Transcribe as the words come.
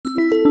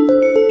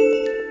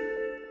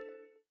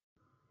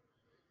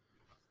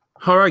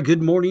All right,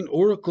 good morning,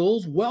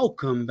 Oracles.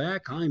 Welcome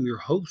back. I'm your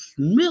host,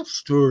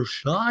 Mr.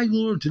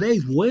 Scheidler.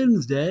 Today's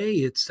Wednesday.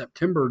 It's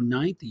September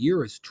 9th. The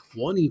year is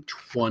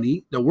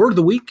 2020. The word of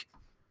the week,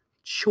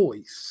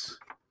 choice.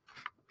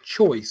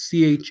 Choice,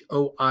 C-H-O-I-C-E.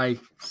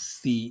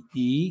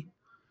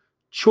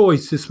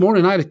 Choice. This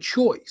morning, I had a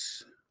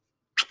choice.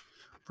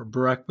 For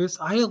breakfast,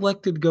 I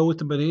elected to go with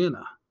the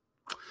banana.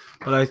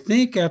 But I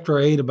think after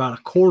I ate about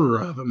a quarter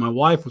of it, my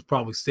wife was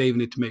probably saving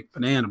it to make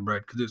banana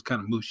bread because it was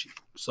kind of mushy,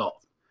 soft.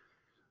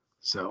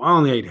 So I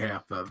only ate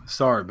half of it.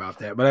 Sorry about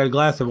that. But I had a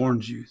glass of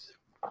orange juice.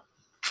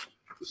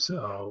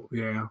 So,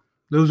 yeah.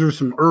 Those are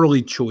some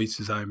early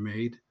choices I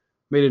made.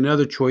 Made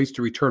another choice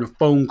to return a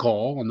phone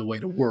call on the way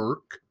to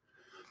work.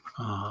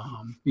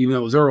 Even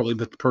though it was early,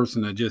 but the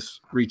person had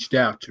just reached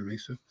out to me.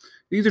 So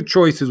these are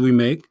choices we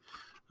make.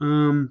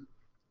 Yeah.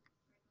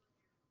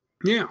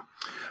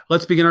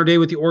 Let's begin our day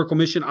with the Oracle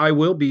mission. I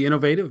will be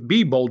innovative,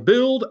 be bold,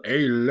 build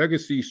a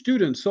legacy.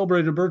 Student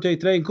celebrating a birthday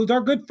today includes our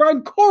good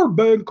friend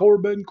Corbin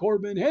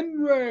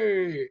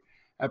Henry.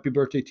 Happy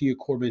birthday to you,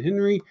 Corbin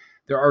Henry.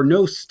 There are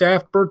no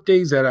staff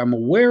birthdays that I'm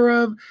aware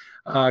of.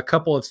 A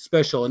couple of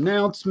special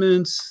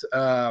announcements.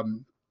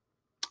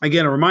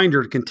 Again, a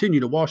reminder to continue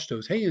to wash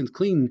those hands,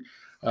 clean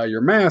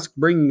your mask,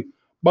 bring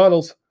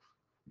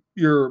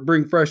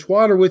fresh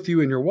water with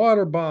you in your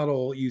water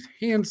bottle. Use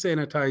hand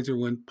sanitizer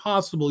when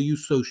possible.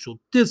 Use social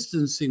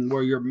distancing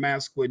where your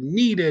mask when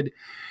needed.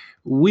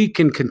 We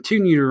can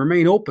continue to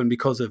remain open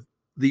because of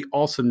the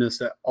awesomeness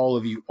that all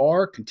of you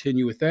are.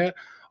 Continue with that.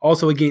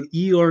 Also, again,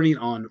 e-learning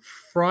on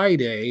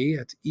Friday.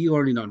 That's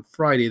e-learning on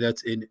Friday.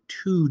 That's in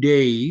 2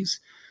 days.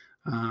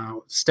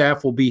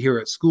 Staff will be here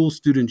at school.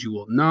 Students, you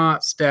will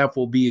not. Staff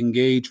will be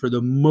engaged for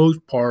the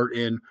most part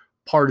in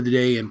part of the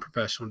day in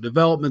professional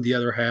development. The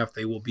other half,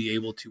 they will be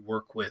able to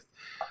work with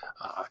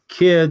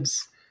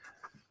kids.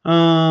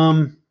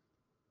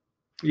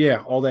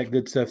 Yeah, all that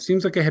good stuff.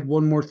 Seems like I had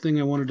one more thing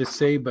I wanted to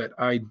say, but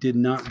I did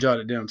not jot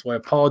it down, so I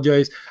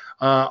apologize.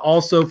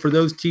 Also, for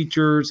those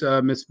teachers,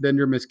 Miss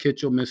Bender, Miss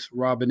Kitchell, Miss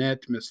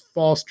Robinette, Miss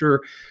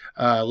Foster,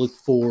 look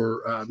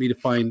for me to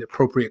find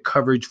appropriate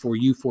coverage for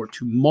you for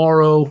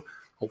tomorrow.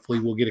 Hopefully,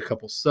 we'll get a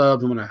couple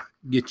subs. I'm going to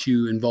get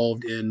you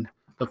involved in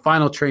the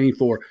final training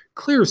for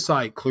Clear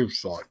Sight.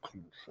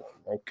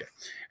 Okay.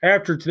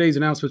 After today's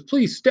announcements,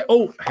 please stay.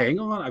 Oh, hang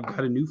on. I've got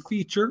a new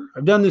feature.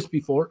 I've done this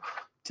before.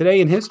 Today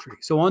in history.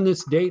 So on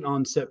this date,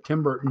 on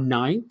September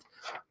 9th,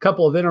 a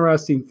couple of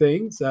interesting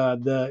things. In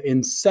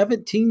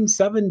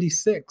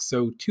 1776,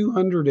 so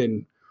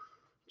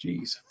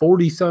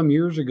 40 some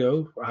years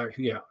ago,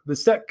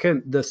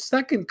 the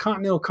Second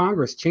Continental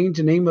Congress changed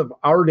the name of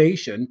our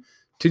nation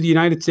to the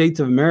United States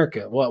of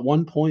America. Well, at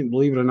one point,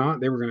 believe it or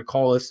not, they were going to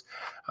call us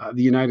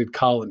the United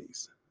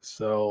Colonies.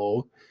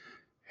 So,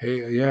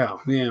 hey, yeah.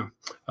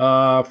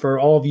 For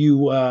all of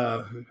you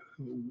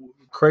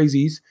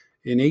crazies,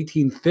 in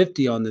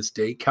 1850 on this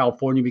date,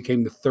 California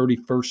became the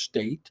 31st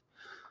state.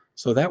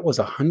 So that was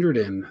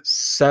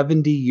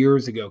 170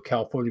 years ago,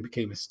 California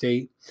became a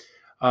state.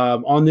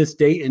 On this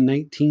date in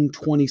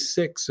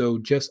 1926, so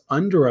just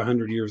under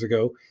 100 years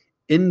ago,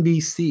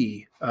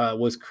 NBC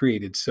was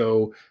created.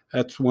 So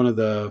that's one of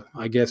the,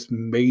 I guess,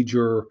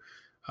 major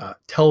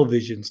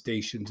television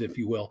stations, if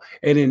you will.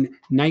 And in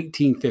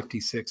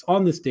 1956,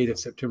 on this date of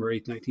September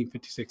 8th,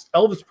 1956,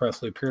 Elvis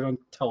Presley appeared on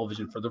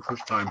television for the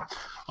first time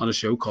on a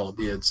show called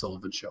The Ed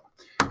Sullivan Show.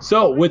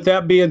 So with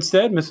that being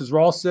said, Mrs.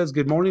 Ross says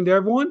good morning to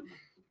everyone.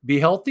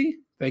 Be healthy.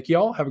 Thank you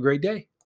all. Have a great day.